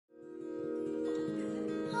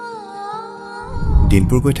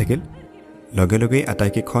দিনবোৰ গৈ থাকিল লগে লগে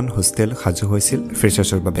আটাইকেইখন হোষ্টেল সাজু হৈছিল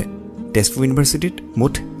ফ্ৰেছাৰ্ছৰ বাবে তেজপুৰ ইউনিভাৰ্চিটিত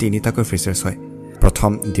মুঠ 3টাকৈ ফ্ৰেছাৰ্ছ হয়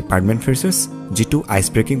প্ৰথম ডিপাৰ্টমেণ্ট ফ্ৰেছাৰ্ছ যিটো আইচ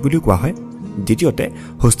ব্ৰেকিং বুলিও কোৱা হয় দ্বিতীয়তে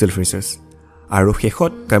হোষ্টেল ফ্ৰেছাৰ্ছ আৰু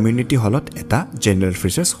শেষত কমিউনিটি হলত এটা জেনেৰেল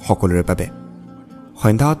ফ্ৰেছাৰ্ছ সকলোৰে বাবে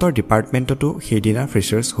সন্ধ্যাহতৰ ডিপাৰ্টমেণ্টতো সেইদিনা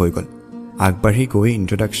ফ্ৰেছাৰ্ছ হৈ গ'ল আগবাঢ়ি গৈ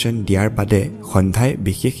ইন্ট্ৰডাকশ্যন দিয়াৰ বাদে সন্ধ্যাই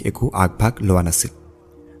বিশেষ একো আগভাগ লোৱা নাছিল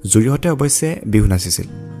জুৰিহঁতে অৱশ্যে বিহু নাচিছিল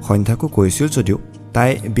সন্ধ্যাকো কৈছিল যদিও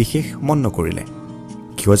তাই বিশেষ মন নকৰিলে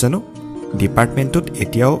কিয় জানো ডিপাৰ্টমেণ্টত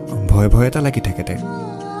এতিয়াও ভয় ভয় এটা লাগি থাকে তাইৰ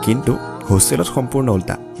কিন্তু হোষ্টেলত সম্পূৰ্ণ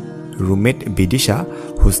উল্টা ৰুমমেট বিদিশা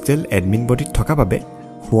হোষ্টেল এডমিন বডিত থকা বাবে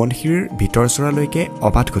সোৱণশিৰিৰ ভিতৰ চৰালৈকে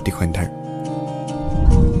অবাধ গতি সন্ধ্যাৰ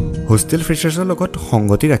হোষ্টেল ফ্ৰেছাৰ্ছৰ লগত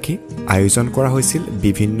সংগতি ৰাখি আয়োজন কৰা হৈছিল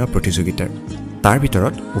বিভিন্ন প্ৰতিযোগিতাৰ তাৰ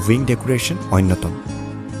ভিতৰত উইং ডেকোৰেশ্যন অন্যতম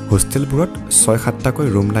হোষ্টেলবোৰত 6-7টাকৈ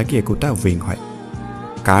ৰুম লাগি একোটা উইং হয়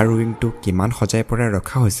কাৰ উইংটো কিমান সজাই পৰাই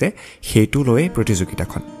ৰখা হৈছে সেইটো লৈয়ে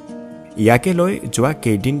প্ৰতিযোগিতাখন ইয়াকে লৈ যোৱা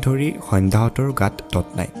কেইদিন ধৰি সন্ধ্যাহতৰ গাত তত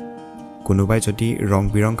নাই কোনোবাই যদি ৰং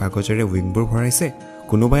বিৰং কাগজেৰে উইংবোৰ ভৰাইছে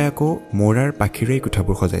কোনোবাই আকৌ মৌৰাৰ পাখিৰে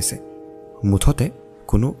কোঠাবোৰ সজাইছে মুঠতে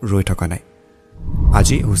কোনো ৰৈ থকা নাই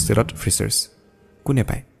আজি হোষ্টেলত ফ্ৰেছাৰ্ছ কোনে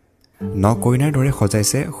পায় নকইনাৰ দৰে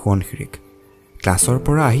সজাইছে সোৱণশিৰিক ক্লাছৰ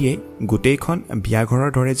পৰা আহিয়ে গোটেইখন বিয়াঘৰৰ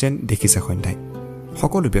দৰে যেন দেখিছে সন্ধ্যাই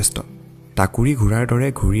সকলো ব্যস্ত টাকুৰি ঘূৰাৰ দৰে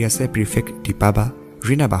ঘূৰি আছে প্ৰিফেক্ট দীপাবা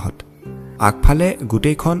ৰীণাবাহত আগফালে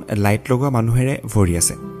গোটেইখন লাইট লগোৱা মানুহেৰে ভৰি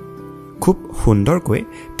আছে খুব সুন্দৰকৈ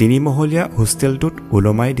 3মহলীয়া হোষ্টেলটোত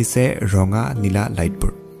ওলমাই দিছে ৰঙা নীলা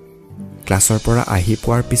লাইটবোৰ ক্লাছৰ পৰা আহি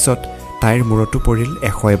পোৱাৰ পিছত তাইৰ মূৰতো পৰিল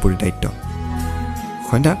এশয়ে দায়িত্ব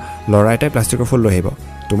সন্ধ্যা ল'ৰা এটাই প্লাষ্টিকৰ ফুল লৈ আহিব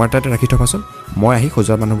তোমাৰ তাতে ৰাখি থবাচোন মই আহি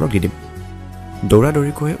সজোৱা মানুহবোৰক দি দিম দৌৰা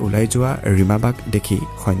দৌৰিকৈ ওলাই যোৱা ৰীমাবাক দেখি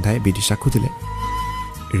সন্ধ্যাই বিদিশাক সুধিলে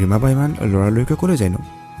ৰীমাবা ইমান ল'ৰালৈকে ক'লৈ যায়নো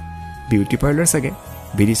বিউটি পাৰ্লাৰ চাগে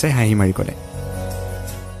বিদিশাই হাঁহি মাৰি ক'লে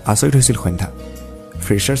আচৰিত হৈছিল সন্ধ্যা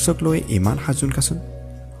ফ্ৰেছাৰ্ছক লৈ ইমান সাজোন কাচোন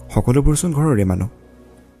সকলোবোৰচোন ঘৰৰে মানুহ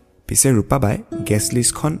পিছে ৰূপাবাই গেছ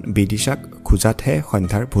লিষ্টখন বিদিশাক খোজাতহে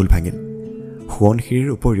সন্ধ্যাৰ ভুল ভাঙিল সোৱণশিৰিৰ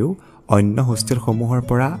উপৰিও অন্য হোষ্টেলসমূহৰ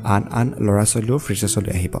পৰা আন আন ল'ৰা ছোৱালীও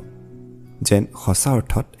ফ্ৰেছাৰ্ছলৈ আহিব যেন সঁচা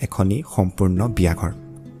অৰ্থত এখনি সম্পূৰ্ণ বিয়াঘৰ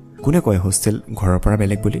কোনে কয় হোষ্টেল ঘৰৰ পৰা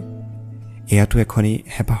বেলেগ বুলি এয়াতো এখনি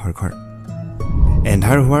হেঁপাহৰ ঘৰ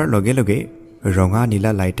এন্ধাৰ হোৱাৰ লগে লগে ৰঙা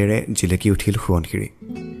নীলা লাইটেৰে জিলিকি উঠিল সোৱণশিৰি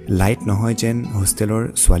লাইট নহয় যেন হোষ্টেলৰ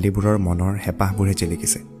ছোৱালীবোৰৰ মনৰ হেঁপাহবোৰে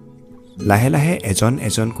জিলিকিছে লাহে লাহে এজন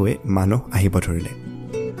এজনকৈ মানুহ আহিব ধৰিলে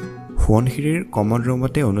সোৱণশিৰিৰ কমন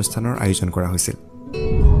ৰুমতে অনুষ্ঠানৰ আয়োজন কৰা হৈছিল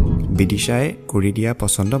বিদিশাই কৰি দিয়া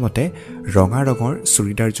পচন্দ মতে ৰঙা ৰঙৰ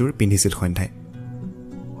চুৰিদাৰযোৰ পিন্ধিছিল সন্ধ্যাই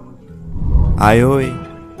আঐ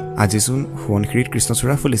আজিচোন সোৱণশিৰিত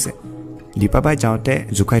কৃষ্ণচূড়া ফুলিছে দীপাবাই যাওঁতে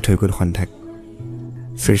জোকাই থৈ গ'ল সন্ধ্যাক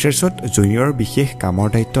ফ্ৰেছাৰ্ছত জুনিয়ৰ বিশেষ কামৰ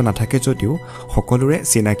দায়িত্ব নাথাকে যদিও সকলোৰে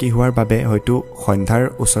চিনাকি হোৱাৰ বাবে হয়তো সন্ধ্যাৰ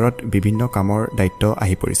ওচৰত বিভিন্ন কামৰ দায়িত্ব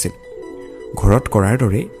আহি পৰিছিল ঘৰত কৰাৰ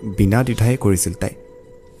দৰে বিনা দ্বিধাই কৰিছিল তাই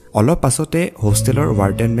অলপ পাছতে হোষ্টেলৰ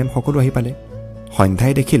ৱাৰ্ডেন মেম সকলো আহি পালে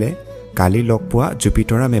সন্ধ্যাই দেখিলে কালি লগ পোৱা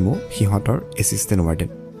জুপিতৰা মেমো সিহঁতৰ এছিষ্টেণ্ট ৱাৰ্ডেন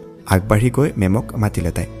আগবাঢ়ি গৈ মেমক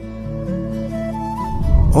মাতিলে তাই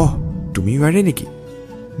অহ তুমি ৱাৰ্ডে নেকি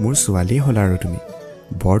মোৰ ছোৱালীয়ে হ'ল আৰু তুমি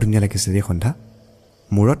বৰ ধুনীয়া লাগিছে দেই সন্ধ্যা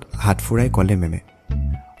মূৰত হাত ফুৰাই ক'লে মেমে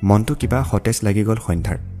মনটো কিবা সতেজ লাগি গ'ল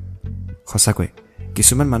সন্ধ্যাৰ সঁচাকৈ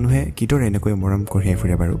কিছুমান মানুহে কিদৰে এনেকৈ মৰম কঢ়িয়াই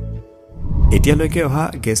ফুৰে বাৰু এতিয়ালৈকে অহা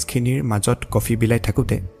গেছখিনিৰ মাজত কফি বিলাই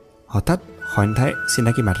থাকোঁতে হঠাৎ সন্ধ্যাই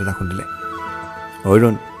চিনাকি মাত এটা শুনিলে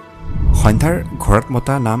অৰুণ সন্ধ্যাৰ ঘৰত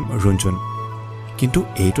মতা নাম ৰুণজুন কিন্তু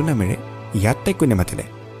এইটো নামেৰে ইয়াত তাইক কোনে মাতিলে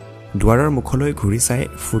দুৱাৰৰ মুখলৈ ঘূৰি চাই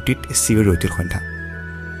ফূৰ্তিত চিঞৰি উঠিল সন্ধ্যা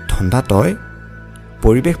ধন্দা তই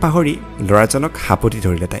পৰিৱেশ পাহৰি ল'ৰাজনক সাপতি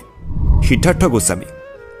ধৰিলে তাই সিদ্ধাৰ্থ গোস্বামী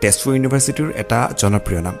তেজপুৰ ইউনিভাৰ্চিটিৰ এটা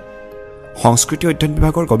জনপ্ৰিয় নাম সংস্কৃতি অধ্যয়ন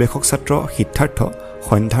বিভাগৰ গৱেষক ছাত্ৰ সিদ্ধাৰ্থ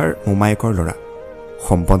সন্ধ্যাৰ মোমায়েকৰ ল'ৰা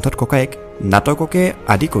সম্বন্ধত ককায়েক নাটককে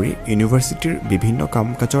আদি কৰি ইউনিভাৰ্চিটিৰ বিভিন্ন কাম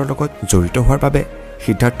কাজৰ লগত জড়িত হোৱাৰ বাবে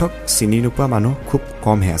সিদ্ধাৰ্থক চিনি নোপোৱা মানুহ খুব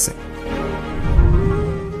কমহে আছে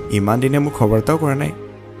ইমান দিনে মোক খবৰ এটাও কৰা নাই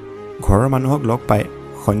ঘৰৰ মানুহক লগ পাই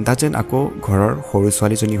সন্ধ্যা যেন আকৌ ঘৰৰ সৰু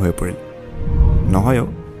ছোৱালীজনী হৈ পৰিল নহয়ও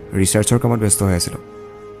ৰিচাৰ্চৰ কামত ব্যস্ত হৈ আছিলোঁ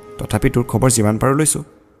তথাপি তোৰ খবৰ যিমান পাৰোঁ লৈছোঁ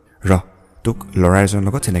তোক ল'ৰা এজনৰ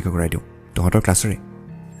লগত চিনাকি কৰাই দিওঁ তহঁতৰ ক্লাছৰে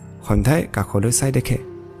সন্ধ্যাই কাষলৈ চাই দেখে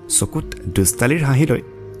চকুত দুষ্টালিৰ হাঁহি লৈ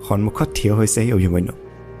সন্মুখত থিয় হৈছেহি অভিমন্যু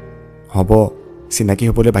হ'ব চিনাকি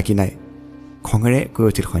হ'বলৈ বাকী নাই খঙেৰে কৈ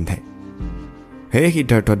উঠিল সন্ধ্যাই হে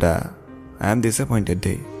সিদ্ধাৰ্থ দা আই এম ডিছএপইণ্টেড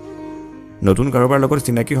দেই নতুন কাৰোবাৰ লগত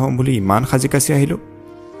চিনাকি হ'ম বুলি ইমান সাজি কাচি আহিলোঁ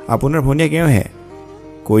আপোনাৰ ভনীয়েক এওঁহে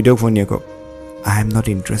কৈ দিয়ক ভনীয়েকক আই এম নট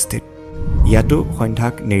ইণ্টাৰেষ্টেড ইয়াতো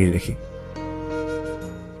সন্ধ্যাক নেৰি দেখি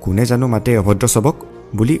কোনে জানো মাতে অভদ্ৰ সবক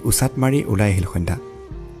বুলি উসাত মাৰি ওলাই আহিল সন্ধ্যা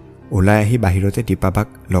ওলাই আহি বাহিৰতে দীপাবাক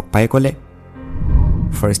লগ পাই ক'লে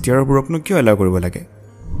ফাৰ্ষ্ট ইয়াৰৰ বুৰকনো কিয় এলাও কৰিব লাগে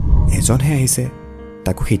এজনহে আহিছে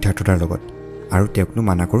তাকো সিদ্ধাৰ্থতাৰ লগত আৰু তেওঁকনো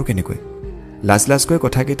মানা কৰো কেনেকৈ লাজকৈ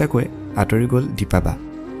কথাকেইটা কৈ আঁতৰি গ'ল দীপাবা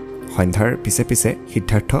সন্ধ্যাৰ পিছে পিছে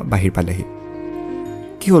সিদ্ধাৰ্থ বাহিৰ পালেহি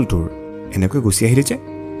কি হ'ল তোৰ এনেকৈ গুচি আহিলি যে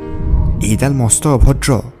এইডাল মস্ত অভদ্ৰ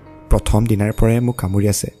প্ৰথম দিনাৰ পৰাই মোক কামুৰি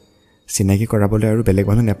আছে চিনাকি কৰাবলৈ আৰু বেলেগ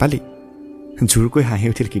মানুহ নেপালি জোৰকৈ হাঁহি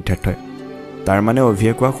উঠিল সিদ্ধাৰ্থই তাৰ মানে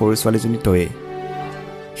অভিয়ে কোৱা সৰু ছোৱালীজনী তয়ে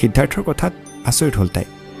সিদ্ধাৰ্থৰ কথাত আচৰিত হ'ল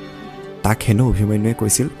তাক হেনো অভিমন্যুৱে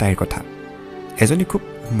কৈছিল তাইৰ কথা এজনী খুব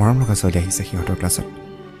মৰম লগা ছোৱালী আহিছে সিহঁতৰ ক্লাছত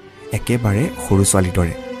একেবাৰে সৰু ছোৱালীৰ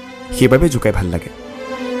দৰে সেইবাবে জোকাই ভাল লাগে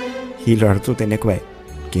সি ল'ৰাটো তেনেকুৱাই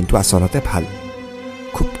কিন্তু আচলতে ভাল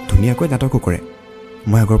খুব ধুনীয়াকৈ নাটকো কৰে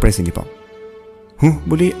মই আগৰ পৰাই চিনি পাওঁ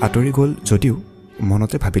বুলি আঁতৰি গ'ল যদিও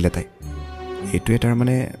মনতে ভাবিলে তাই এইটোৱে তাৰ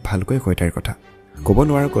মানে ভালকৈ কয় তাইৰ কথা ক'ব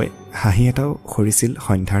নোৱাৰাকৈ হাঁহি এটাও সৰিছিল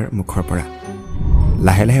সন্ধ্যাৰ মুখৰ পৰা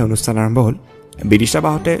লাহে লাহে অনুষ্ঠান আৰম্ভ হ'ল বিদিশা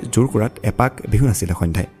বাহঁতে জোৰ কৰাত এপাক বিহু নাছিলে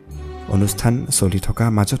সন্ধ্যাই অনুষ্ঠান চলি থকা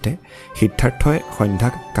মাজতে সিদ্ধাৰ্থই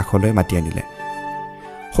সন্ধ্যাক কাষলৈ মাতি আনিলে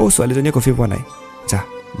সৌ ছোৱালীজনীয়ে কফি পোৱা নাই যা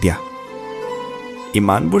দিয়া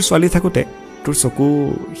ইমানবোৰ ছোৱালী থাকোঁতে তোৰ চকু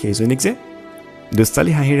সেইজনীক যে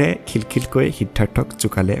দুষ্টালী হাঁহিৰে খিলখিলকৈ সিদ্ধাৰ্থক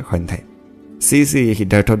চুকালে সন্ধ্যাই চি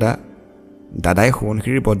সিদ্ধাৰ্থ দাদাই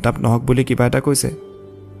সোৱণশিৰিৰ বদনাম নহওক বুলি কিবা এটা কৈছে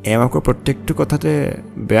এওঁকৰ প্ৰত্যেকটো কথাতে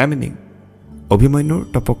বেয়া মিনিং অভিমন্যুৰ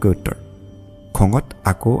টপককৈ উত্তৰ খঙত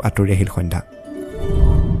আকৌ আঁতৰি আহিল সন্ধ্যা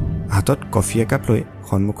হাতত কফি একাপ লৈ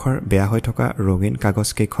সন্মুখৰ বেয়া হৈ থকা ৰঙীন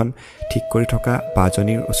কাগজকেইখন ঠিক কৰি থকা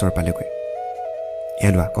বাজনীৰ ওচৰ পালেগৈ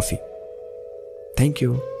এয়া লোৱা কফি থেংক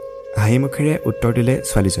ইউ হাঁহি মুখেৰে উত্তৰ দিলে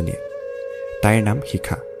ছোৱালীজনীয়ে তাইৰ নাম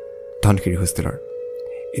শিখা ধনশিৰি হোষ্টেলৰ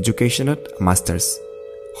এডুকেশ্যনত মাষ্টাৰ্ছ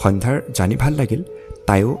সন্ধ্যাৰ জানি ভাল লাগিল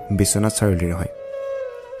তাইও বিশ্বনাথ চাৰিআলিৰ হয়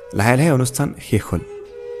লাহে লাহে অনুষ্ঠান শেষ হ'ল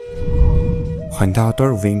সন্ধ্যাহঁতৰ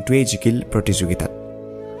উইংটোৱেই জিকিল প্ৰতিযোগিতাত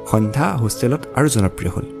সন্ধ্যা হোষ্টেলত আৰু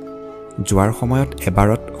জনপ্ৰিয় হ'ল যোৱাৰ সময়ত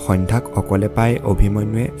এবাৰত সন্ধ্যাক অকলে পাই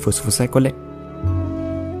অভিমন্যুৱে ফুচফুচাই ক'লে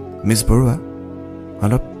মিছ বৰুৱা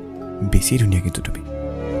অলপ বেছি ধুনীয়া কিন্তু তুমি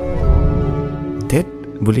ধেত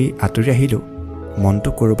বুলি আঁতৰি আহিলেও মনটো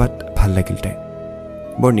ক'ৰবাত ভাল লাগিল তাইৰ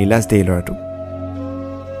বৰ নিলাজ দেই ল'ৰাটো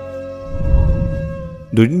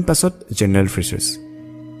দুদিন পাছত জেনেৰেল ফ্ৰেছাৰ্ছ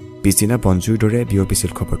পিছদিনা বনজুইৰ দৰে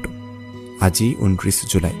বিয়পিছিল খবৰটো আজি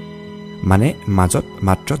 29 জুলাই মানে মাজত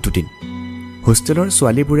মাত্ৰ দুদিন হোষ্টেলৰ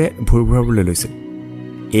ছোৱালীবোৰে ভুৰ ভুৰাবলৈ লৈছিল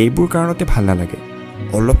এইবোৰ কাৰণতে ভাল নালাগে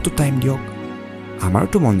অলপতো টাইম দিয়ক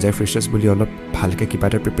আমাৰতো মন যায় ফ্ৰেছাৰ্ছ বুলি অলপ ভালকৈ কিবা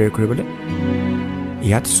এটা প্ৰিপেয়াৰ কৰিবলৈ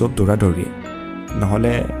ইয়াত চব দৌৰা-দৌৰিয়ে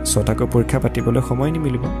নহ'লে ছটাকৈ পৰীক্ষা পাতিবলৈ সময়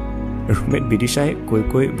নিমিলিব ৰুমমেট বিদিশাই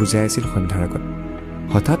কৈ বুজাই আছিল সন্ধ্যাৰ আগত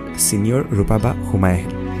হঠাৎ ছিনিয়ৰ ৰূপাবা সোমাই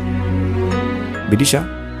আহিল বিদিশা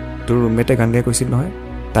তোৰ ৰুমমেটে গান গাই কৈছিল নহয়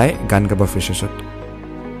তাই গান গাব ফ্ৰেছাৰ্ছত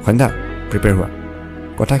সন্ধ্যা প্ৰিপেয়াৰ হোৱা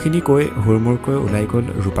কথাখিনি কৈ হুৰমুৰকৈ ওলাই গ'ল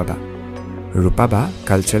ৰূপাবা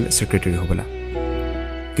কালচাৰেল ছেক্ৰেটাৰী হ'বলা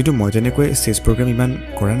কিন্তু মই যেনেকৈ ষ্টেজ প্ৰগ্ৰেম ইমান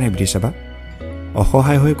কৰা নাই বিদিশাবা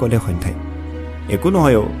অসহায় হৈ ক'লে সন্ধ্যাই একো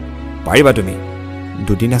নহয় পাৰিবা তুমি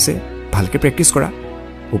দুদিন আছে ভালকৈ প্ৰেক্টিছ কৰা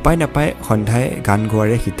উপায় নাপাই সন্ধ্যাই গান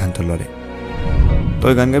গোৱাৰে সিদ্ধান্ত ল'লে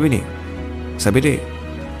তই গান গাবি নি চাবি দেই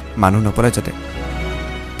মানুহ নপলাই যাতে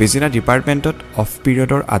পিছদিনা ডিপাৰ্টমেণ্টত অফ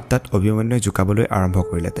পিৰিয়ডৰ আড্ডাত অভিমন্যুৱে জোকাবলৈ আৰম্ভ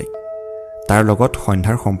কৰিলে তাইক তাৰ লগত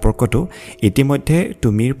সন্ধ্যাৰ সম্পৰ্কটো ইতিমধ্যে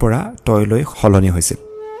তুমিৰ পৰা তইলৈ সলনি হৈছিল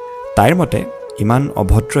তাইৰ মতে ইমান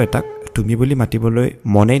অভদ্ৰ এটাক তুমি বুলি মাতিবলৈ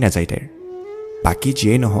মনেই নাযায় তাইৰ বাকী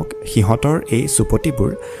যিয়েই নহওক সিহঁতৰ এই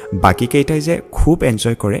চুপতিবোৰ বাকীকেইটাই যে খুব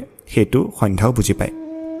এনজয় কৰে সেইটো সন্ধ্যাও বুজি পায়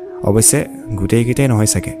অৱশ্যে গোটেইকেইটাই নহয়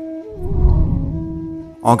চাগে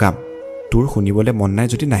গাম তোৰ শুনিবলৈ মন নাই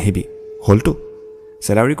যদি নাহিবি হ'লতো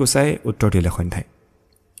চেলাউৰি কোচাই উত্তৰ দিলে সন্ধ্যাই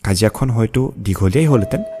কাজিয়াখন হয়তো দীঘলীয়াই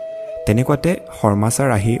হ'লহেঁতেন তেনেকুৱাতে শৰ্মাচাৰ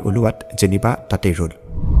আহি ওলোৱাত যেনিবা তাতেই ৰ'ল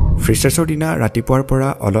ফ্ৰেছাৰ্ছৰ দিনা ৰাতিপুৱাৰ পৰা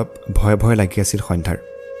অলপ ভয় লাগি আছিল সন্ধ্যাৰ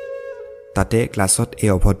তাতে ক্লাছত এই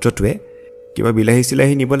অভদ্ৰটোৱে কিবা বিলাহী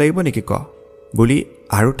চিলাহী নিব লাগিব নেকি ক বুলি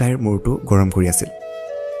আৰু তাইৰ মূৰটো গৰম কৰি আছিল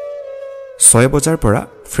 6 বজাৰ পৰা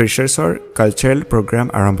ফ্ৰেছাৰ্ছৰ কালচাৰেল প্ৰগ্ৰাম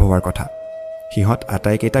আৰম্ভ হোৱাৰ কথা সিহঁত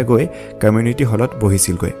আটাইকেইটা গৈ কমিউনিটি হলত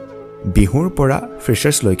বহিছিলগৈ বিহুৰ পৰা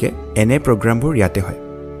ফ্ৰেছাৰ্ছলৈকে এনে প্ৰগ্ৰামবোৰ ইয়াতে হয়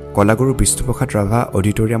কলাগুৰু বিষ্ণুপ্ৰসাদ ৰাভা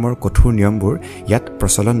অডিটৰিয়ামৰ কঠোৰ নিয়মবোৰ ইয়াত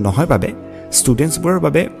প্ৰচলন নহয় বাবে ষ্টুডেণ্টছবোৰৰ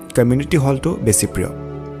বাবে কমিউনিটি হলটো বেছি প্ৰিয়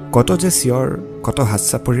কত যে চিঞৰ কত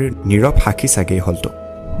হাতচাপৰিৰ নীৰৱ সাক্ষী চাগে হলটো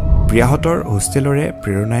প্ৰিয়াহঁতৰ হোষ্টেলৰে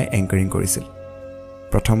প্ৰেৰণাই এংকাৰিং কৰিছিল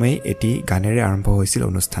প্ৰথমেই এটি গানেৰে আৰম্ভ হৈছিল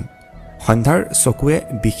অনুষ্ঠান সন্ধ্যাৰ চকুৱে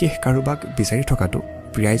বিশেষ কাৰোবাক বিচাৰি থকাটো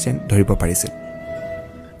প্ৰিয়াই যেন ধৰিব পাৰিছিল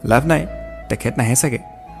লাভ নাই তেখেত নাহে চাগে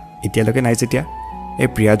এতিয়ালৈকে নাই যেতিয়া এই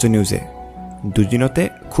প্ৰিয়াজনীও যে দুদিনতে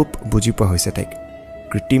খুব বুজি পোৱা হৈছে তাইক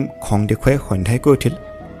কৃত্ৰিম খং দেখুৱাই সন্ধ্যাই কৈ উঠিল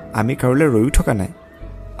আমি কাৰোলৈ ৰৈও থকা নাই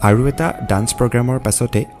আৰু এটা ডান্স প্ৰগ্ৰামৰ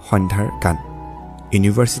পাছতে সন্ধ্যাৰ গান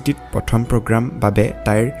ইউনিভাৰ্চিটিত প্ৰথম প্ৰগ্ৰাম বাবে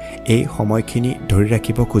তাইৰ এই সময়খিনি ধৰি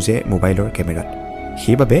ৰাখিব খোজে মোবাইলৰ কেমেৰাত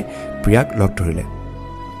সেইবাবে প্ৰিয়াক লগ ধৰিলে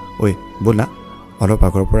ঐ ব'ল না অলপ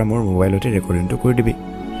আগৰ পৰা মোৰ মোবাইলতে ৰেকৰ্ডিংটো কৰি দিবি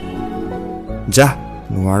যা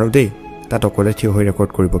নোৱাৰো দেই তাত অকলে থিয় হৈ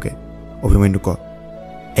ৰেকৰ্ড কৰিবগৈ অভিমন্যু ক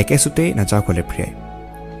একেচোতেই নাযাওঁ ক'লে প্ৰিয়াই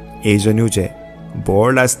এইজনীও যে বৰ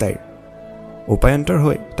লাজ তাইৰ উপায়ন্তৰ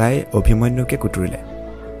হৈ তাই অভিমন্যুকে কুটুৰিলে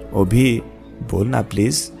অভি ব'ল না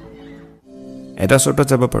প্লিজ এটা চৰ্তত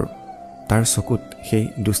যাব পাৰোঁ তাৰ চকুত সেই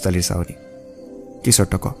দুষ্টালিৰ চাৱনি কি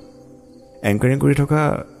চৰ্ত ক এংকাৰিং কৰি থকা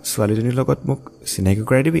ছোৱালীজনীৰ লগত মোক চিনাকি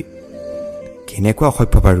কৰাই দিবি কেনেকুৱা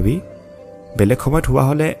অসভ্য পাৰিবি বেলেগ সময়ত হোৱা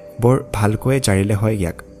হ'লে বৰ ভালকৈ জাৰিলে হয়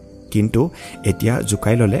ইয়াক কিন্তু এতিয়া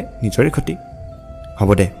জোকাই ল'লে নিজৰে ক্ষতি হ'ব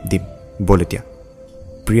দে দিম ব'ল এতিয়া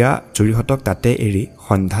প্ৰিয়া জুৰিহঁতক তাতে এৰি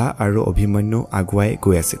সন্ধ্যা আৰু অভিমন্যু আগুৱাই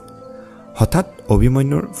গৈ আছিল হঠাৎ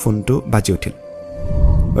অভিমন্যুৰ ফোনটো বাজি উঠিল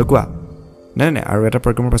ঐ কোৱা নাই নাই আৰু এটা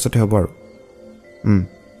প্ৰগ্ৰামৰ পাছতে হ'ব আৰু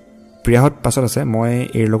প্ৰিয়াহঁত পাছত আছে মই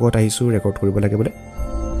এইৰ লগত আহিছোঁ ৰেকৰ্ড কৰিব লাগে বোলে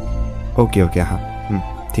অ'কে আহা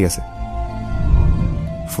ঠিক আছে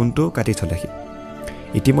ফোনটো কাটি থ'লে সি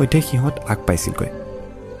ইতিমধ্যে সিহঁত আগ পাইছিলগৈ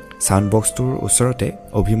ছাউণ্ড বক্সটোৰ ওচৰতে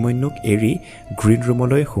অভিমন্যুক এৰি গ্ৰীণ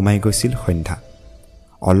ৰুমলৈ সোমাই গৈছিল সন্ধ্যা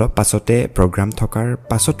অলপ পাছতে প্ৰগ্ৰাম থকাৰ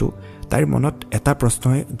পাছতো তাইৰ মনত এটা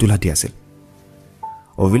প্ৰশ্নই দোলা দি আছিল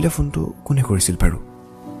অভিলে ফোনটো কোনে কৰিছিল বাৰু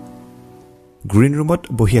গ্ৰীণ ৰুমত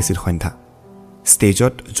বহি আছিল সন্ধ্যা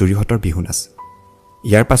ষ্টেজত জুৰিহঁতৰ বিহু নাচ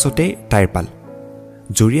ইয়াৰ পাছতেই তাইৰ পাল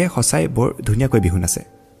জুৰিয়ে সঁচাই বৰ ধুনীয়াকৈ বিহু নাচে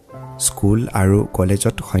স্কুল আৰু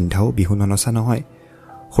কলেজত সন্ধ্যাও বিহু ননচা নহয়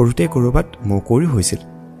সৰুতে ক'ৰবাত মৌকৰি হৈছিল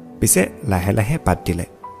পিছে লাহে লাহে পাত দিলে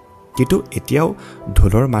কিন্তু এতিয়াও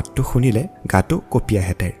ঢোলৰ মাতটো শুনিলে গাটো কঁপি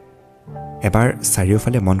আহে তাইৰ এবাৰ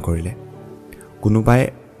চাৰিওফালে মন কৰিলে কোনোবাই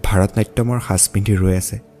ভাৰতনাট্যমৰ সাজ পিন্ধি ৰৈ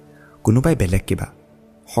আছে কোনোবাই বেলেগ কিবা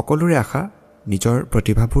সকলোৰে আশা নিজৰ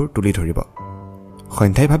প্ৰতিভাবোৰ তুলি ধৰিব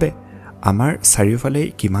সন্ধ্যাই ভাবে আমাৰ চাৰিওফালে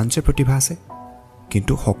কিমান যে প্ৰতিভা আছে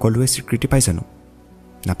কিন্তু সকলোৱে স্বীকৃতি পায় জানো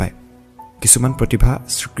নাপায় কিছুমান প্ৰতিভা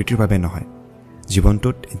স্বীকৃতিৰ বাবে নহয়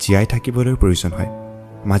জীৱনটোত জীয়াই থাকিবলৈ প্ৰয়োজন হয়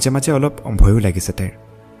মাজে মাজে অলপ ভয়ো লাগিছে তাইৰ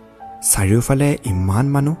চাৰিওফালে ইমান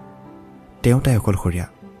মানুহ তেওঁ তাই অকলশৰীয়া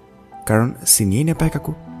কাৰণ চিনিয়েই নাপায়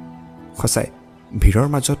কাকো সঁচাই ভিৰৰ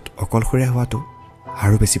মাজত অকলশৰীয়া হোৱাটো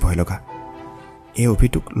আৰু বেছি ভয় লগা এই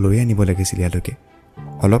অভিটোক লৈ আনিব লাগিছিল ইয়ালৈকে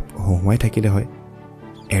অলপ হহুৱাই থাকিলে হয়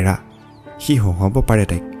এৰা সি হহুৱাব পাৰে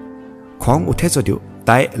তাইক খং উঠে যদিও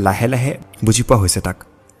তাই লাহে লাহে বুজি পোৱা হৈছে তাক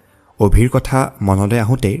অভিৰ কথা মনলৈ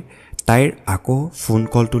আহোঁতেই তাইৰ আকৌ ফোন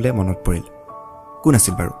কলটোলৈ মনত পৰিল কোন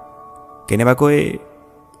আছিল বাৰু কেনেবাকৈ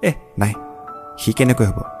নাই সি কেনেকৈ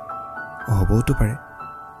হ'ব হ'বওতো পাৰে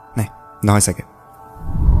নাই নহয় চাগে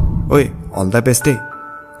ঐ অল দ্য বেষ্ট দেই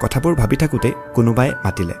কথাবোৰ ভাবি থাকোঁতেই কোনোবাই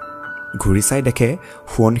মাতিলে ঘূৰি চাই দেখে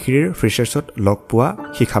সোৱণশিৰিৰ ফ্ৰেছাৰ্ছত লগ পোৱা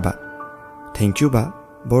শিখাবা থেংক ইউ বা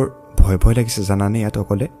বৰ ভয় ভয় লাগিছে জানানে ইয়াত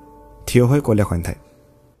অকলে থিয় হৈ ক'লে সন্ধ্যাই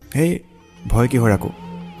হেই ভয় কিহৰ আকৌ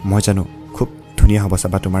মই জানো খুব ধুনীয়া হ'ব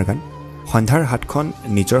চাবা তোমাৰ গান সন্ধ্যাৰ হাতখন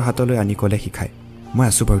নিজৰ হাতলৈ আনি ক'লে শিখাই মই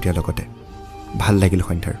আছোঁ বাৰু দিয়া লগতে ভাল লাগিল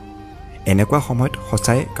সন্ধ্যাৰ এনেকুৱা সময়ত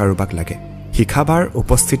সঁচাই কাৰোবাক লাগে শিখাবাৰ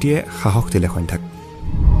উপস্থিতিয়ে সাহস দিলে সন্ধ্যাক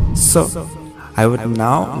So, I would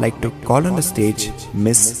now like to call on the stage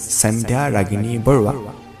Miss Sandhya Ragini Barua.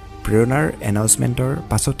 Preranaৰ এনাউন্সমেণ্টৰ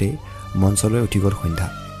পাছতে মঞ্চলৈ উঠি গ'ল সন্ধ্যা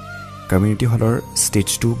কমিউনিটি হলৰ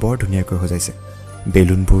ষ্টেজটো বৰ ধুনীয়াকৈ সজাইছে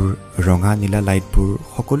বেলুনবোৰ ৰঙা নীলা লাইটবোৰ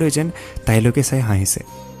সকলোৱে যেন তাইলৈকে চাই হাঁহিছে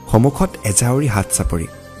সন্মুখত এজাউৰি হাত চাপৰি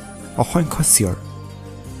অসংখ্য চিঞৰ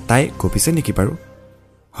তাই কঁপিছে নেকি বাৰু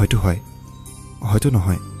হয়তো হয় হয়তো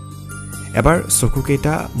নহয় এবাৰ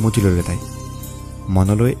চকুকেইটা মুদি ল'লে তাই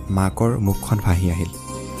মনলৈ মাকৰ মুখখন ভাহি আহিল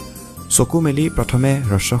চকু মেলি প্ৰথমে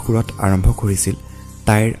ৰসসুৰত আৰম্ভ কৰিছিল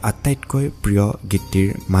তাইৰ আটাইতকৈ প্ৰিয় গীতটিৰ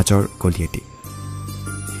মাজৰ কলিয়েটি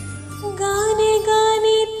গানে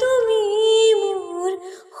গানে তুমি মোৰ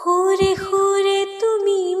সুৰে সুৰে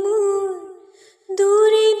তুমি মোৰ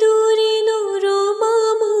দূৰে দূৰে নৰমা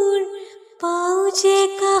মোৰ পাওঁ যে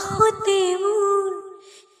কাষতে মোৰ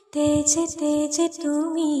তেজে তেজে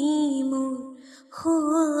তুমি মোৰ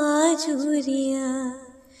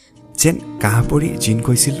যেন কাহ পৰি জিন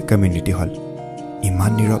কৈছিল কমিউনিটি হল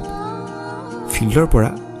ইমান নীৰৱ ফিল্ডৰ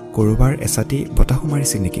পৰা কৰোবাৰ এচাটি বতাহ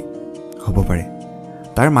মাৰিছিল নেকি হ'ব পাৰে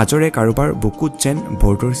তাৰ মাজৰে কাৰোবাৰ বুকুত যেন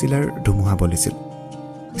বৰ্ডৰ জিলাৰ ধুমুহা বলিছিল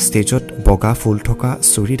ষ্টেজত বগা ফুল থকা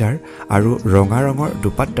চুৰিদাৰ আৰু ৰঙা ৰঙৰ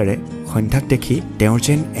দুপাট্টাৰে সন্ধ্যাক দেখি তেওঁৰ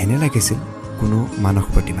যেন এনে লাগিছিল কোনো মানস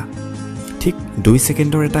প্ৰতিমা ঠিক 2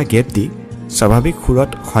 ছেকেণ্ডৰ এটা গেপ দি স্বাভাৱিক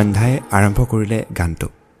সুৰত সন্ধ্যাই আৰম্ভ কৰিলে গানটো।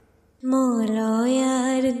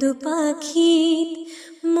 মলয়াৰ দুপাখিত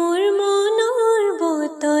মোৰ মনৰ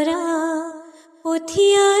বতৰা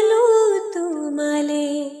পঠিয়ালো তোমালে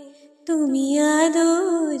তুমি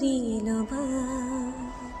আদৰি ল'বা।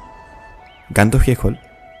 গানটো শেষ হ'ল।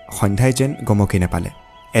 সন্ধ্যাই যেন গমকি নাপালে।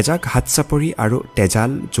 এজাক হাত চাপৰি আৰু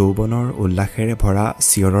তেজাল যৌৱনৰ উল্লাসেৰে ভৰা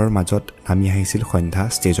চিঞৰৰ মাজত নামি আহিছিল সন্ধ্যা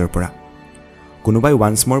ষ্টেজৰ পৰা। কোনোবাই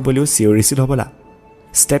ৱান্স মৰ বুলিও চিঞৰিছিল হ'বলা।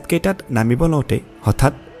 ষ্টেপকেইটাত নামিব লওঁতেই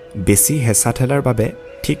হঠাৎ বেছি হেঁচা ঠেলাৰ বাবে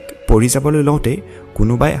ঠিক পৰি যাবলৈ লওঁতেই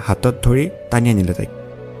কোনোবাই হাতত ধৰি টানি আনিলে তাইক।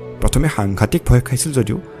 প্ৰথমে সাংঘাতিক ভয় খাইছিল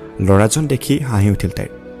যদিও ল'ৰাজন দেখি হাঁহি উঠিল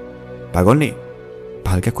তাইৰ। পাগল নি,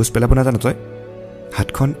 ভালকৈ খোজ পেলাব নাজানো তই?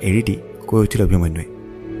 হাতখন এৰি দি কৈ উঠিল অভিমন্যুৱে।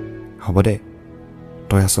 হ'ব দে,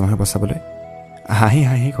 তই আছ নহয় বচাবলৈ। হাঁহি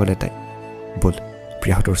হাঁহি ক'লে তাই। ব'ল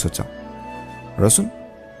প্ৰিয়াহঁতৰ ওচৰত যাওঁ। ৰচোন,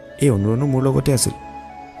 এই অনুৰণো মোৰ লগতে আছিল।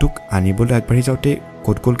 তোক আনিবলৈ আগবাঢ়ি যাওঁতে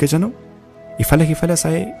ক'ত গ'লকৈ জানো? ইফালে সিফালে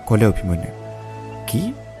চাই ক'লে অভিমন্যুৱে। কি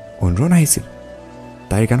অনুৰণ আহিছিল?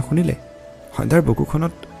 তাইৰ গান শুনিলে সন্ধ্যাৰ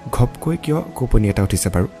বুকুখনত ঘপকৈ কিয় কঁপনি এটা উঠিছে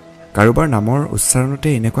বাৰু? কাৰোবাৰ নামৰ উচ্চাৰণতে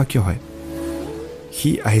এনেকুৱা কিয় হয়? সি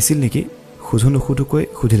আহিছিল নেকি সোধো নুসুধোকৈ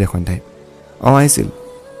সুধিলে সন্ধ্যাই। অঁ আহিছিল।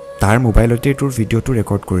 তাৰ মোবাইলতেই তোৰ ভিডিঅ'টো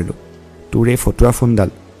ৰেকৰ্ড কৰিলোঁ। তোৰ এই ফটোৱা ফোনডাল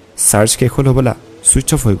চাৰ্জ শেষ হ'ল হ'বলা, ছুইচ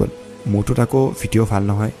অফ হৈ গ'ল। মোৰটোত আকৌ ভিডিঅ' ভাল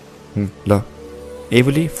নহয়। ল, এই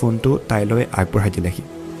বুলি ফোনটো তাইলৈ আগবঢ়াই দিলেহি।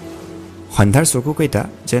 সন্ধ্যাৰ চকুকেইটা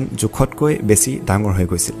যেন জোখতকৈ বেছি ডাঙৰ হৈ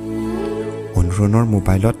গৈছিল। অনুৰণৰ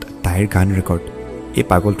মোবাইলত তাইৰ গান ৰেকৰ্ড। এই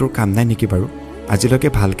পাগলটোৰ কাম নাই নেকি বাৰু? আজিলৈকে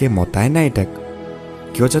ভালকৈ মতাই নাই তাক।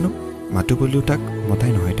 কিয় জানো মাতো বুলিও তাক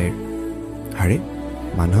মতাই নহয় তাইৰ। আৰে,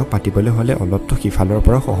 মানুহক পাতিবলৈ হ'লে অলপতো সিফালৰ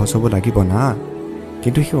পৰা সহজ হ'ব লাগিব না।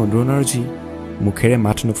 কিন্তু সি অনুৰণৰ যি মুখেৰে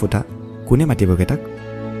মাত নুফুটা, কোনে মাতিবগৈ তাক?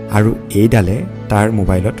 আৰু এইডালে তাৰ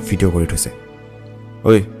মোবাইলত ভিডিঅ' কৰি থৈছে।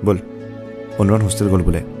 ঐ ব'ল, অনুৰণ হোষ্টেল গ'ল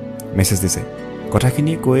বোলে, মেছেজ দিছে।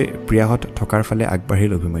 কথাখিনি কৈ প্ৰিয়াহঁত থকাৰ ফালে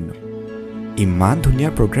আগবাঢ়িল অভিমন্যু। ইমান ধুনীয়া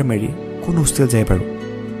প্ৰগ্ৰেম এৰি কোন হোষ্টেল যায় বাৰু?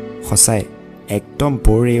 সঁচাই একদম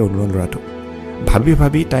বৰ এই অনুৰণ ল'ৰাটো। ভাবি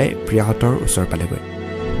ভাবি তাই প্ৰিয়াহঁতৰ ওচৰ পালেগৈ।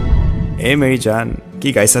 এই মেৰী জান, কি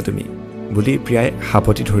গাইছা তুমি বুলি প্ৰিয়াই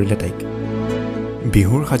সাৱটি ধৰিলে তাইক।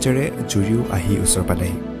 বিহুৰ সাজেৰে জুৰিও আহি ওচৰ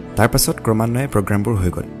পালেহি। তাৰ পাছত ক্ৰমান্বয়ে প্ৰগ্ৰামবোৰ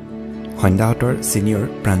হৈ গ'ল। সন্ধ্যাহঁতৰ ছিনিয়ৰ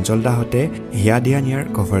প্ৰাঞ্জল দাহঁতে হিয়া দিয়া নিয়াৰ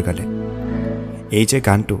কভাৰ গালে। এই যে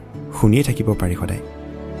গানটো শুনিয়ে থাকিব পাৰি সদায়।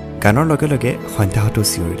 গানৰ লগে লগে সন্ধ্যাহঁতো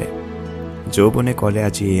চিঞৰিলে। যৌৱনে ক'লে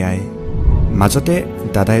আজি এয়াই। মাজতে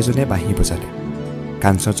দাদা এজনে বাঁহী বজালে।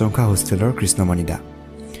 কাঞ্চনজংঘা হোষ্টেলৰ কৃষ্ণমণি দা।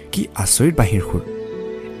 কি আচৰিত বাঁহীৰ সুৰ!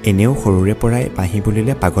 এনেও সৰুৰে পৰাই বাঁহী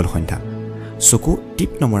বুলিলে পাগল সন্ধ্যা। চকু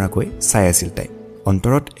টিপ নমৰাকৈ চাই আছিল তাই।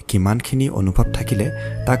 অন্তৰত কিমানখিনি অনুভৱ থাকিলে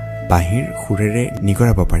তাক বাঁহীৰ সুৰেৰে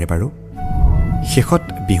নিগৰাব পাৰে বাৰু? শেষত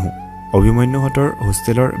বিহু। অভিমন্যুহঁতৰ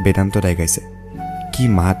হোষ্টেলৰ বেদান্ত দাই গাইছে। কি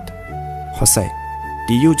মাত! সঁচাই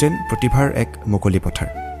তিয়ো যেন প্ৰতিভাৰ এক মুকলি পথাৰ।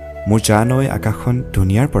 মোৰ জান ঐ আকাশখন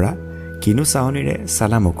ধুনীয়াৰ পৰা কিনো চাৱনীৰে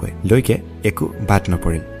চালামকৈ লৈকে একো বাদ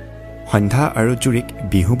নপৰিল। সন্ধ্যা আৰু জুৰিক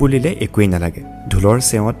বিহু বুলিলে একোৱেই নালাগে। ঢোলৰ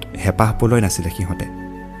চেৱত হেঁপাহ পলয় নাছিলে সিহঁতে।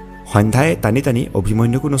 সন্ধ্যাই টানি টানি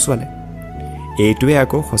অভিমন্যুকো নচোৱালে। এইটোৱে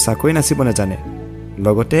আকৌ সঁচাকৈ নাচিব নাজানে।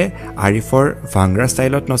 লগতে আৰিফৰ ভাংৰা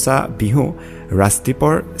ষ্টাইলত নচা বিহু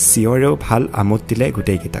ৰাজদ্বীপৰ চিঞৰেও ভাল আমোদ দিলে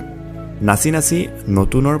গোটেইকেইটাক। নাচি নাচি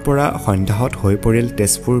নতুনৰ পৰা সন্ধ্যাহঁত হৈ পৰিল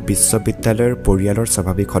তেজপুৰ বিশ্ববিদ্যালয়ৰ পৰিয়ালৰ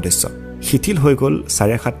স্বাভাৱিক সদস্য। শিথিল হৈ গ'ল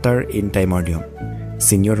 7:30 ইন টাইমৰ নিয়ম।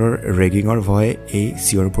 ছিনিয়ৰৰ ৰেগিঙৰ ভয় এই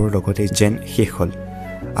চিঞৰবোৰৰ লগতে যেন শেষ হ'ল।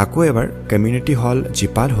 আকৌ এবাৰ কমিউনিটি হল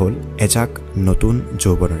জীপাল হ'ল এজাক নতুন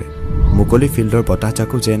যৌৱনৰে। মুকলি ফিল্ডৰ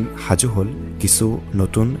বতাহজাকো যেন সাজু হ'ল কিছু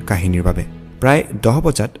নতুন কাহিনীৰ বাবে। প্ৰায় 10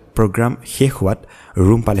 বজাত প্ৰগ্ৰাম শেষ হোৱাত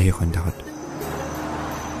ৰুম পালেহি সন্ধ্যাহঁত।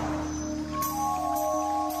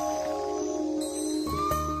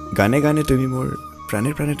 গানে গানে তুমি মোৰ,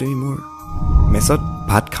 প্ৰাণে প্ৰাণে তুমি মোৰ। মেছত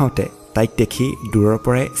ভাত খাওঁতে তাইক দেখি দূৰৰ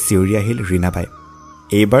পৰাই চিঞৰি আহিল ৰীণাবাই।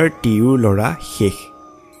 এইবাৰ টিউৰ ল'ৰা শেষ।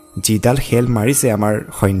 যিডাল খেল মাৰিছে আমাৰ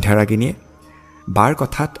সন্ধ্যাৰাগিনীয়ে। বাৰ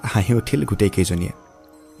কথাত হাঁহি উঠিল গোটেইকেইজনীয়ে।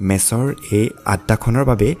 মেছৰ এই আড্ডাখনৰ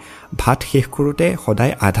বাবে ভাত শেষ কৰোঁতে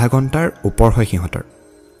সদায় আধা ঘণ্টাৰ ওপৰ হয় সিহঁতৰ।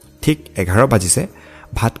 ঠিক 11 বাজিছে।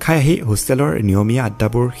 ভাত খাই আহি হোষ্টেলৰ নিয়মীয়া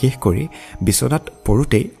আড্ডাবোৰ শেষ কৰি বিচনাত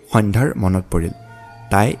পৰোঁতেই সন্ধ্যাৰ মনত পৰিল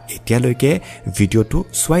তাই এতিয়ালৈকে ভিডিঅ'টো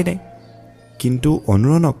চোৱাই নাই। কিন্তু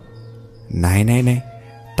অনুৰণক নাই নাই নাই,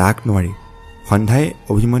 তাক নোৱাৰি। সন্ধ্যাই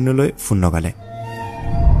অভিমন্যুলৈ ফোন লগালে।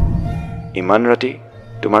 ইমান ৰাতি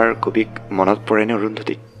তোমাৰ কবিক মনত পৰেনে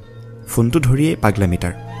অৰুন্ধতী? ফোনটো ধৰিয়েই পাগলামি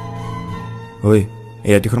তাৰ। ঐ,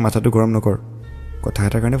 এই ৰাতিখন মাথাটো গৰম নকৰ, কথা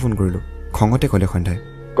এটাৰ কাৰণে ফোন কৰিলোঁ, খঙতে ক'লে সন্ধ্যাই।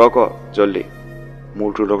 ক জল্দি, মোৰ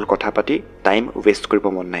তোৰ লগত কথা পাতি টাইম ৱেষ্ট কৰিব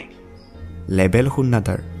মন নাই। লেবেল শুন না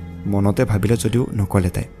তাৰ মনতে ভাবিলে যদিও নকলে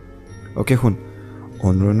তাই ওকে শুন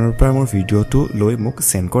অনুৰণৰ পৰা মোৰ ভিডিঅ'টো লৈ মোক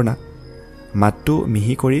সেন্ড কৰ না মাতটো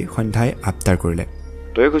মিহি কৰি সন্ধ্যাই আপটাৰ কৰিলে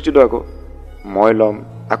তই খুজিলো আকৌ মই লম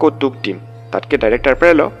আকৌ তোক দিম তাতকে ডাইৰেক্ট তাৰ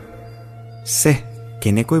পৰাই ল সে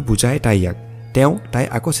কেনেকৈ বুজাই তাই ইয়াক তাই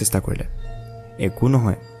আকৌ চেষ্টা কৰিলে একো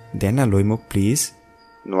নহয় দে না লৈ মোক প্লিজ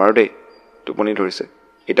নোৱাৰো দেই টোপনি ধৰিছে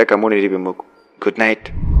এটা কামো নিদিবি মোক গুড নাইট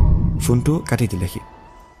ফোনটো কাটি দিলে সি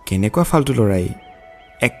কেনেকুৱা ফাল্টু ল'ৰাই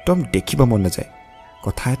একদম দেখিব মন নাযায়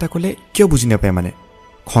কথা এটা ক'লে কিয় বুজি নাপায় মানে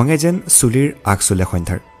খঙে যেন চুলিৰ আগ চুলে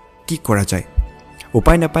সন্ধ্যাৰ কি কৰা যায়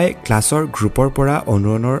উপায় নাপায় ক্লাছৰ গ্ৰুপৰ পৰা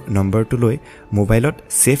অনুৰণৰ নম্বৰটো লৈ মোবাইলত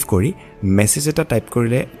ছেভ কৰি মেছেজ এটা টাইপ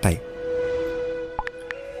কৰিলে তাই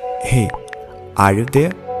হে আৰ ইউ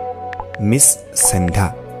দেয়াৰ মিছ সন্ধ্যা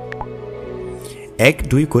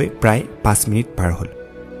 1-2 কৈ প্ৰায় 5 মিনিট পাৰ হ'ল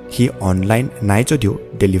সি অনলাইন নাই যদিও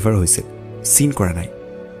ডেলিভাৰ হৈছিল চিন কৰা নাই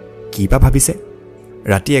কিবা ভাবিছে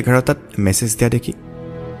ৰাতি 11টাত মেছেজ দিয়া দেখি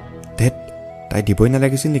ধেত তাই দিবই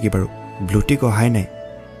নালাগিছিল নেকি বাৰু ব্লুটিক অহাই নাই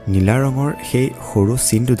নীলা ৰঙৰ সেই সৰু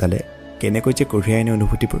চিন দুডালে কেনেকৈ যে কঢ়িয়াই আনে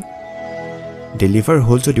অনুভূতিবোৰ ডেলিভাৰ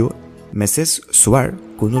হ'ল যদিও মেছেজ চোৱাৰ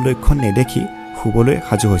কোনো লক্ষণ নেদেখি শুবলৈ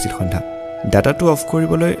সাজু হৈছিল সন্ধ্যা ডাটাটো অফ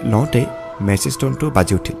কৰিবলৈ লওঁতেই মেছেজ টোনটো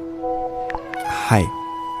বাজি উঠিল হাই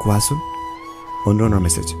কোৱাচোন অনুৰণৰ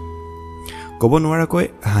মেছেজ ক'ব নোৱাৰাকৈ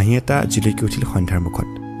হাঁহি এটা জিলিকি উঠিল সন্ধ্যাৰ মুখত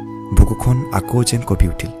বুকুখন আকৌ যেন কঁপি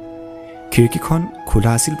উঠিল খিৰিকীখন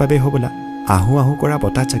খোলা আছিল বাবে হ'বলা আহো আহো কৰা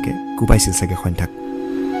বতাহ চাকে কোবাইছিল চাগে সন্ধ্যাক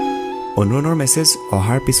অনুৰণৰ মেছেজ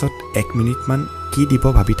অহাৰ পিছত 1 মিনিটমান কি দিব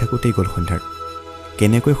ভাবি থাকোঁতেই গ'ল সন্ধ্যাৰ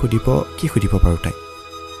কেনেকৈ সুধিব কি সুধিব পাৰোঁ তাই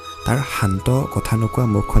তাৰ শান্ত কথা নকোৱা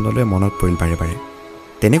মুখখনলৈ মনত পৰিল বাৰে বাৰে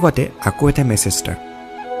তেনেকুৱাতে আকৌ এটা মেছেজ তাৰ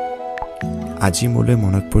আজি মোলৈ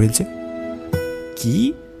মনত পৰিল যে কি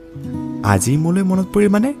আজি মোলৈ মনত পৰিল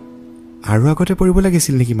মানে আৰু আগতে পৰিব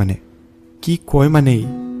লাগিছিল নেকি মানে কি কয় মানে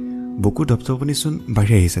বুকু ধপধপনিচোন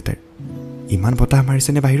বাঢ়ি আহিছে তাইৰ ইমান বতাহ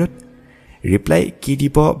মাৰিছেনে বাহিৰত ৰিপ্লাই কি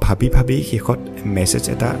দিব ভাবি ভাবি শেষত মেছেজ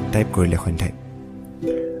এটা টাইপ কৰিলে সন্ধ্যাই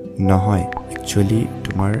নহয় একচুৱেলি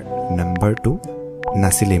তোমাৰ নম্বৰটো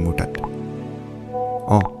নাছিলে মোৰ তাত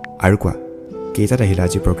অঁ আৰু কোৱা কেইটাত আহিলা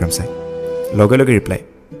আজি প্ৰগ্ৰাম চাই লগে লগে ৰিপ্লাই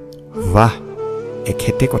বাহ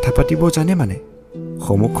এখেতে কথা পাতিব জানে মানে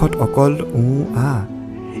সন্মুখত অকল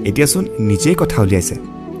এতিয়াচোন নিজেই কথা উলিয়াইছে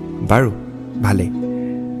বাৰু ভালেই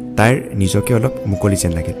তাইৰ নিজকে অলপ মুকলি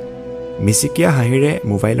যেন লাগিল মিচিকিয়া হাঁহিৰে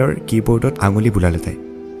মোবাইলৰ কীবৰ্ডত আঙুলি বুলালে তাই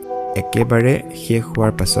একেবাৰে শেষ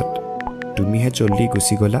হোৱাৰ পাছত তুমিহে জল্দি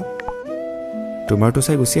গুচি গ'লা তোমাৰটো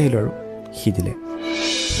চাই গুচি আহিলোঁ আৰু সি দিলে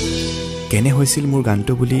কেনে হৈছিল মোৰ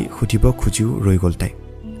গানটো বুলি সুধিব খুজিও ৰৈ গ'ল তাই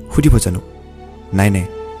সুধিব জানো নাই নাই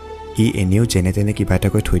ই এনেও যেনে তেনে কিবা এটা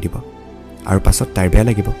কৈ থৈ দিব আৰু পাছত তাইৰ বেয়া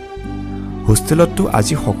লাগিব হোষ্টেলততো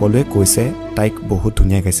আজি সকলোৱে কৈছে তাইক বহুত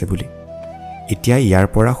ধুনীয়া গাইছে বুলি এতিয়া ইয়াৰ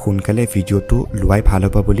পৰা সোনকালে ভিডিঅ'টো লোৱাই ভাল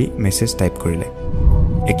হ'ব বুলি মেছেজ টাইপ কৰিলে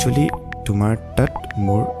একচুৱেলি তোমাৰ তাত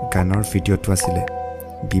মোৰ গানৰ ভিডিঅ'টো আছিলে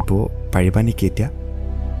দিব পাৰিবা নেকি এতিয়া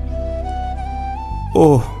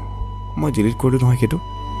মই ডিলিট কৰিলোঁ নহয় সেইটো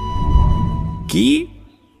কি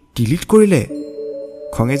ডিলিট কৰিলে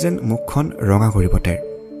খঙে যেন মুখখন ৰঙা কৰিব তাইৰ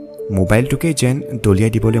মোবাইলটোকে যেন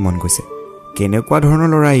দলিয়াই দিবলৈ মন গৈছে কেনেকুৱা ধৰণৰ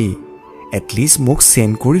ল'ৰাই এটলিষ্ট মোক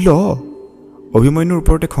চেণ্ড কৰি ল অভিমন্যুৰ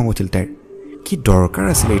ওপৰতে খং উঠিল তাইৰ কি দৰকাৰ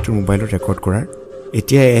আছিলে এইটো মোবাইলত ৰেকৰ্ড কৰাৰ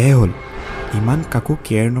এতিয়া এহে হ'ল ইমান কাকো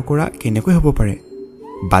কেয়াৰ নকৰা কেনেকৈ হ'ব পাৰে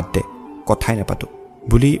বাদ দে কথাই নাপাতো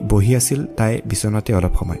বুলি বহি আছিল তাই বিচনাতে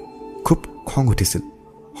অলপ সময় খুব খং উঠিছিল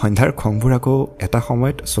সন্ধ্যাৰ খংবোৰ আকৌ এটা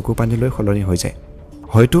সময়ত চকু পানীলৈ সলনি হৈ যায়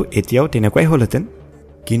হয়তো এতিয়াও তেনেকুৱাই হ'লহেঁতেন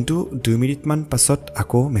কিন্তু 2 মিনিটমান পাছত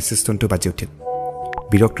আকৌ মেছেজ টোনটো বাজি উঠিল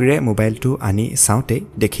বিৰক্তিৰে মোবাইলটো আনি চাওঁতে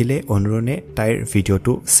দেখিলে অনুৰণে তাইৰ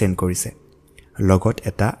ভিডিঅ'টো সেন্ড কৰিছে লগত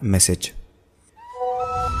এটা মেছেজ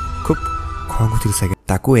খুব খং উঠিল চাগে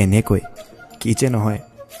তাকো এনেকৈ কি যে নহয়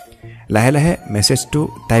লাহে লাহে মেছেজটো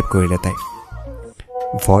টাইপ কৰিলে তাই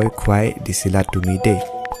ভয় খুৱাই দিছিলা তুমি দেই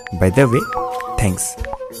বাই দ্য ৱে থেংকছ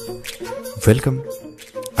ৱেলকাম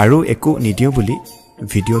আৰু একো নিদিওঁ বুলি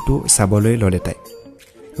ভিডিঅ'টো চাবলৈ ল'লে তাই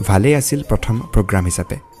ভালেই আছিল প্ৰথম প্ৰগ্ৰাম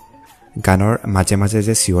হিচাপে গানৰ মাজে মাজে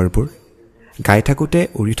যে চিঞৰবোৰ গাই থাকোঁতে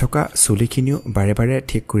উৰি থকা চুলিখিনিও বাৰে বাৰে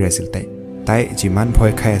ঠিক কৰি আছিল তাই যিমান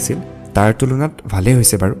ভয় খাই আছিল তাৰ তুলনাত ভালেই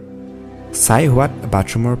হৈছে বাৰু চাই হোৱাত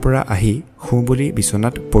বাথৰুমৰ পৰা আহি শুঁ বুলি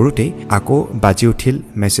বিচনাত পৰোঁতেই আকৌ বাজি উঠিল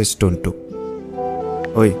মেছেজ টোনটো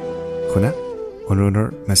ঐ শুনা অনুৰণৰ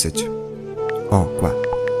মেছেজ কোৱা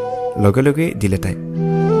লগে লগে দিলে তাই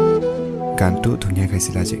গানটো ধুনীয়া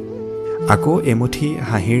গাইছিল আজি আকৌ এমুঠি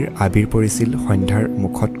হাঁহিৰ আবিৰ পৰিছিল সন্ধ্যাৰ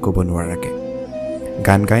মুখত ক'ব নোৱাৰাকে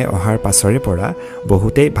গান গাই অহাৰ পাছৰে পৰা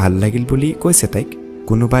বহুতেই ভাল লাগিল বুলি কৈছে তাইক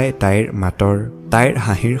কোনোবাই তাইৰ মাতৰ তাইৰ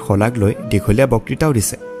হাঁহিৰ শলাগ লৈ দীঘলীয়া বক্তৃতাও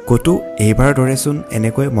দিছে কতো এইবাৰ দৰেচোন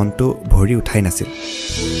এনেকৈ মনটো ভৰি উঠাই নাছিল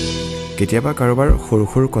কেতিয়াবা কাৰোবাৰ সৰু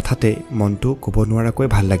সৰু কথাতে মনটো ক'ব নোৱাৰাকৈ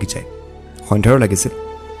ভাল লাগি যায় সন্ধ্যাৰো লাগিছিল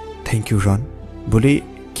থেংক ইউ ৰন বুলি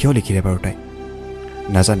কিয় লিখিলে বাৰু তাই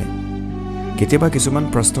নাজানে কেতিয়াবা কিছুমান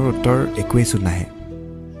প্ৰশ্নৰ উত্তৰ একোৱেই চোন নাহে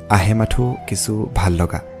আহে মাথো কিছু ভাল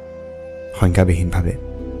লগা সংজ্ঞাবিহীনভাৱে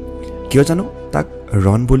কিয় জানো তাক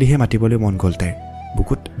ৰন বুলিহে মাতিবলৈ মন গ'ল তাইৰ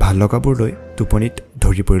বুকুত ভাল লগাবোৰ লৈ টোপনিত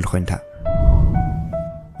ধৰি পৰিল সন্ধ্যা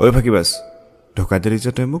ঐ ফাকিবাছ ঢকা দিলি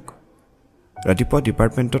যে তই মোক ৰাতিপুৱা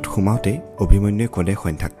ডিপাৰ্টমেণ্টত সোমাওঁতেই অভিমন্যুৱে ক'লে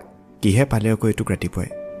সন্ধ্যাক কিহে পালে আকৌ এইটোক ৰাতিপুৱাই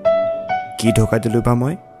কি ঢকা দিলোঁ বা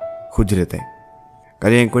মই সুধিলে তাই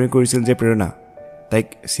কালি এংকৰিং কৰিছিল যে প্ৰেৰণা তাইক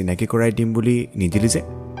চিনাকি কৰাই দিম বুলি নিদিলি যে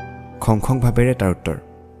খং খং ভাৱেৰে তাৰ উত্তৰ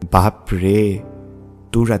বাপ ৰে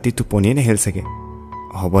তোৰ ৰাতি টোপনিয়ে নাহিল চাগে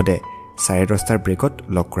হ'ব দে 10:30 ব্ৰেকত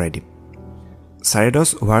লগ কৰাই দিম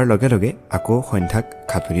 10:30 হোৱাৰ লগে লগে আকৌ সন্ধ্যাক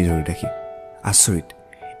খাটনি ধৰি ৰাখি আচৰিত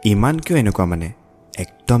ইমান কিয় এনেকুৱা মানে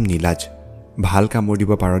একদম নীলাজ ভাল কামোৰ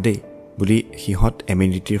দিব পাৰ দেই বুলি সিহঁত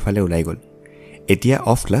এমিনিটিৰ ফালে ওলাই গ'ল এতিয়া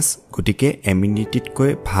অফ ক্লাছ গতিকে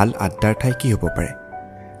এমিনিটিতকৈ ভাল আড্ডাৰ ঠাই কি হ'ব পাৰে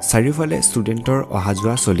চাৰিওফালে ষ্টুডেণ্টৰ অহা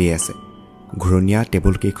যোৱা চলিয়ে আছে ঘূৰণীয়া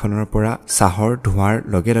টেবুল কেইখনৰ পৰা চাহৰ ধোঁৱাৰ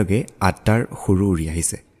লগে লগে আড্ডাৰ সুৰু উৰি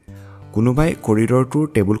আহিছে কোনোবাই কৰিডৰটোৰ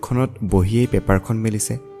টেবুলখনত বহিয়েই পেপাৰখন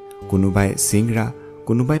মেলিছে কোনোবাই চিংৰা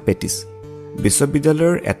কোনোবাই পেটিছ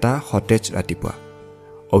বিশ্ববিদ্যালয়ৰ এটা সতেজ ৰাতিপুৱা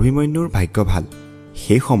অভিমন্যুৰ ভাগ্য ভাল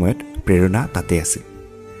সেই সময়ত প্ৰেৰণা তাতে আছিল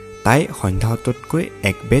তাই সন্ধ্যাহঁততকৈ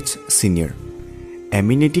এক বেচ ছিনিয়ৰ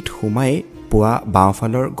এমিনিটিত সোমাই পুৱা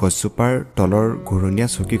বাওঁফালৰ গছজোপাৰ তলৰ ঘূৰণীয়া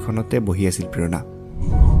চকীখনতে বহি আছিল প্ৰেৰণা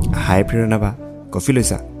হাই প্ৰেৰণা বা কফি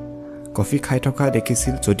লৈছা কফি খাই থকা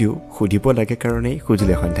দেখিছিল যদিও সুধিব লাগে কাৰণেই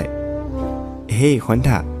সুধিলে সন্ধ্যাই হেই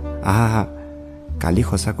সন্ধ্যা আহা আহা কালি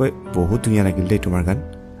সঁচাকৈ বহুত ধুনীয়া লাগিল দেই তোমাৰ গান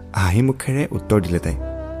হাঁহি মুখেৰে উত্তৰ দিলে তাই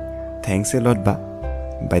থেংকছ এ লট বা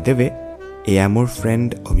বাই দ্য ৱে এয়া মোৰ ফ্ৰেণ্ড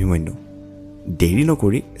অভিমন্যু দেৰি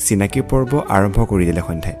নকৰি চিনাকি পৰ্ব আৰম্ভ কৰি দিলে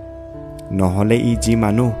সন্ধ্যাই নহ'লে ই যি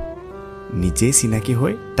মানুহ নিজেই চিনাকি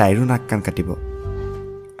হৈ তাইৰো নাক কাণ কাটিব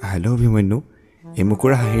হেল্ল' অভিমন্যু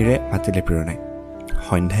এমুকুৰা হাঁহিৰে মাতিলে প্ৰেৰণাই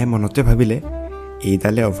সন্ধ্যাই মনতে ভাবিলে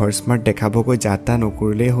এইডালে অভাৰ স্মাৰ্ট দেখাবগৈ যা তা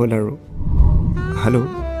নকৰিলেই হ'ল আৰু হেল্ল'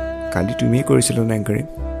 কালি তুমিয়ে কৰিছিলোঁ ন এংকাৰিং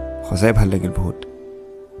সঁচাই ভাল লাগিল বহুত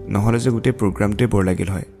নহ'লে যে গোটেই প্ৰগ্ৰামটোৱে বৰ লাগিল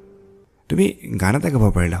হয় তুমি গান এটা গাব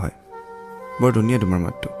পাৰিলা হয় বৰ ধুনীয়া তোমাৰ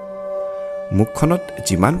মাতটো মুখখনত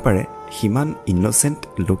যিমান পাৰে সিমান ইন'চেণ্ট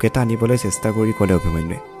লুক এটা আনিবলৈ চেষ্টা কৰি ক'লে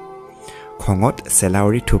অভিমন্যুৱে খঙত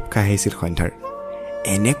চেলাউৰি থুপ খাই আহিছিল সন্ধ্যাৰ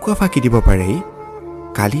এনেকুৱা ফাঁকি দিব পাৰে ই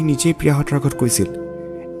কালি নিজেই প্ৰিয়াহঁতৰ আগত কৈছিল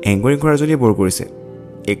এংকৰিং কৰাজনীয়ে বৰ কৰিছে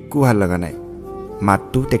একো ভাল লগা নাই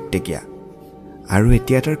মাতটো টেকটেকীয়া আৰু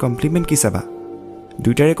এতিয়া তাৰ কমপ্লিমেণ্ট কি চাবা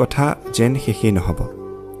দুয়োটাৰে কথা যেন শেষেই নহ'ব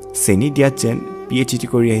চেনি দিয়াত যেন PhD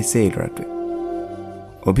কৰি আহিছে এই ল'ৰাটোৱে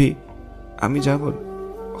অভি আমি যাওঁ ব'ল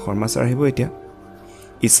শৰ্মা ছাৰ আহিব এতিয়া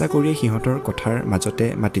ইচ্ছা কৰিয়ে সিহঁতৰ কথাৰ মাজতে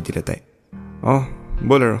মাতি দিলে তাই অঁ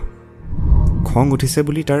ব'ল আৰু খং উঠিছে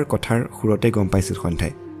বুলি তাৰ কথাৰ সুৰতে গম পাইছিল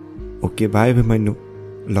সন্ধ্যাই অ'কে বাই অভিমন্যু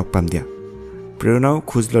লগ পাম দিয়া প্ৰেৰণাও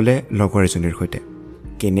খোজ ল'লে লগৰ এজনীৰ সৈতে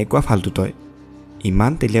কেনেকুৱা ফাল্টু তই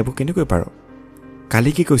ইমান তেলিয়াব কেনেকৈ পাৰ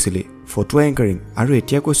কালি কি কৈছিলি ফটোৱা এংকাৰিং আৰু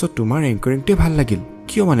এতিয়া কৈছ তোমাৰ এংকাৰিংটোৱে ভাল লাগিল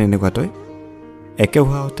কিয় মানে এনেকুৱা তই একে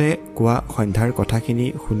হোৱাতে কোৱা সন্ধ্যাৰ কথাখিনি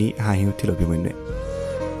শুনি হাঁহি উঠিল অভিমন্যুৱে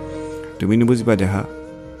তুমি নুবুজিবা দেহা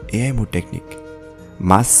এয়াই মোৰ টেকনিক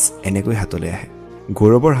মাছ এনেকৈ হাতলৈ আহে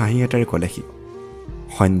গৌৰৱৰ হাঁহি এটাৰে ক'লে সি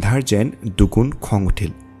সন্ধ্যাৰ যেন দুগুণ খং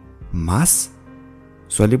উঠিল মাছ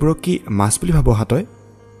ছোৱালীবোৰক কি মাছ বুলি ভাব তই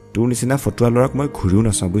তোৰ নিচিনা ফটোৱা ল'ৰাক মই ঘূৰিও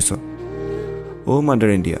নাচাওঁ বুজিছ অ'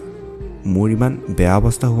 মাদাৰ ইণ্ডিয়া মোৰ ইমান বেয়া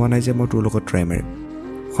অৱস্থা হোৱা নাই যে মই তোৰ লগত ট্ৰাই মাৰিম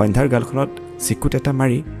সন্ধ্যাৰ গালখনত চিকুট এটা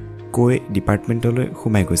মাৰি কৈ ডিপাৰ্টমেণ্টলৈ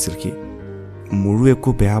সোমাই গৈছিল সি মোৰো একো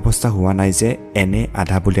বেয়া অৱস্থা হোৱা নাই যে এনে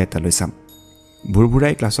আধা বুলি এটা লৈ চাম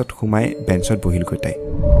বুঢ়বুঢ়াই ক্লাছত সোমাই বেঞ্চত বহিলগৈ তাই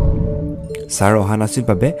ছাৰ অহা নাছিল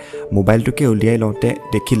বাবে মোবাইলটোকে উলিয়াই লওঁতে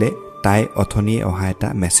দেখিলে তাই অথনিয়ে অহা এটা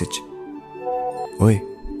মেছেজ ঐ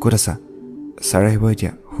ক'ত আছা ছাৰ আহিব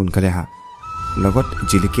এতিয়া সোনকালে আহা লগত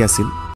জিলিকি আছিল